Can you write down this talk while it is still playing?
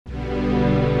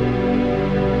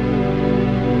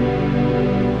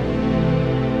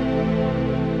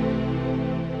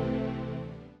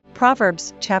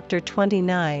Proverbs chapter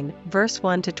 29, verse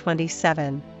 1 to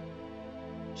 27.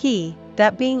 He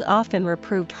that being often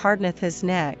reproved hardeneth his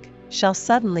neck, shall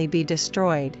suddenly be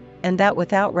destroyed, and that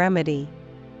without remedy.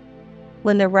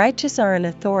 When the righteous are in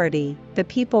authority, the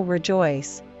people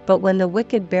rejoice, but when the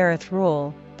wicked beareth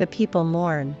rule, the people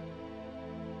mourn.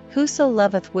 Whoso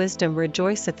loveth wisdom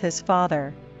rejoiceth his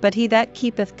father, but he that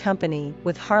keepeth company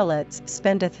with harlots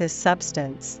spendeth his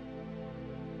substance.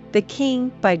 The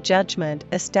king by judgment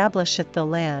establisheth the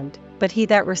land, but he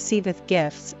that receiveth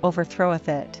gifts overthroweth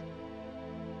it.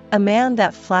 A man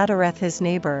that flattereth his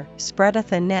neighbor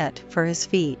spreadeth a net for his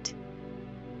feet.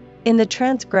 In the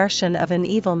transgression of an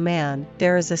evil man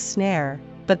there is a snare,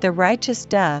 but the righteous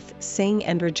doth sing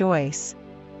and rejoice.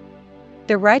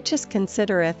 The righteous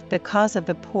considereth the cause of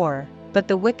the poor, but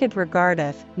the wicked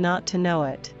regardeth not to know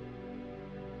it.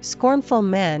 Scornful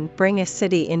men bring a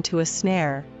city into a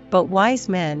snare, but wise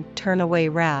men turn away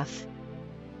wrath.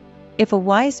 If a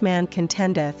wise man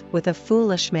contendeth with a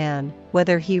foolish man,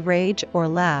 whether he rage or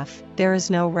laugh, there is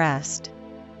no rest.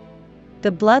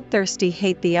 The bloodthirsty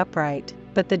hate the upright,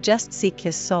 but the just seek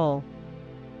his soul.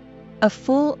 A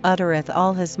fool uttereth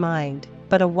all his mind,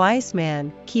 but a wise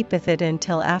man keepeth it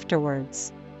until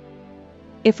afterwards.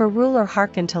 If a ruler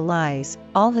hearken to lies,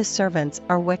 all his servants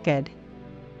are wicked.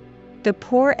 The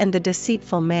poor and the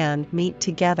deceitful man meet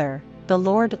together, the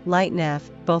Lord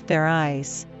lighteneth both their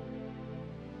eyes.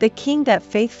 The king that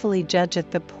faithfully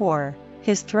judgeth the poor,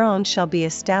 his throne shall be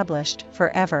established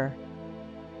forever.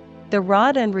 The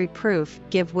rod and reproof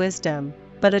give wisdom,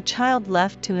 but a child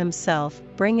left to himself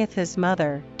bringeth his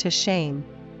mother to shame.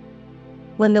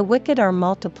 When the wicked are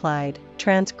multiplied,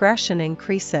 transgression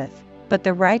increaseth, but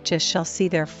the righteous shall see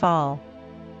their fall.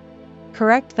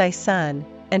 Correct thy son,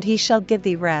 and he shall give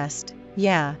thee rest,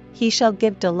 yea, he shall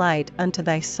give delight unto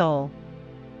thy soul.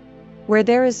 Where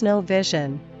there is no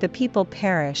vision, the people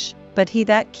perish, but he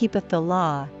that keepeth the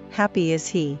law, happy is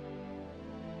he.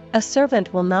 A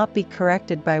servant will not be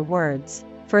corrected by words,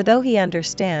 for though he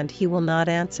understand he will not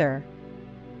answer.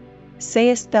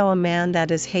 Sayest thou a man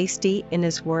that is hasty in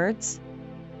his words?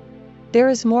 There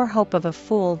is more hope of a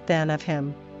fool than of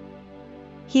him.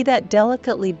 He that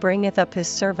delicately bringeth up his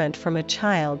servant from a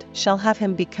child shall have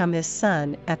him become his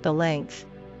son at the length.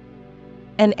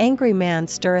 An angry man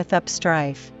stirreth up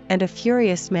strife, and a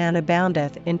furious man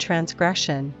aboundeth in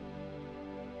transgression.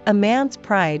 A man's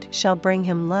pride shall bring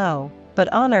him low,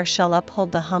 but honor shall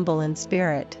uphold the humble in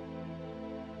spirit.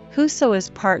 Whoso is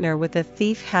partner with a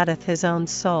thief hateth his own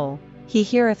soul, he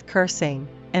heareth cursing,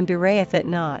 and bewrayeth it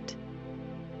not.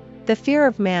 The fear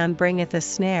of man bringeth a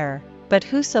snare, but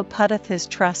whoso putteth his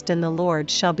trust in the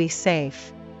Lord shall be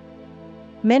safe.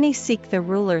 Many seek the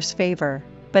ruler's favor,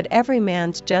 but every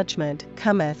man's judgment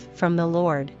cometh from the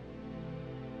Lord.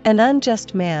 An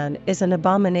unjust man is an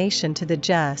abomination to the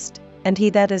just, and he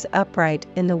that is upright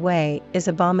in the way is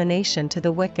abomination to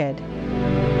the wicked.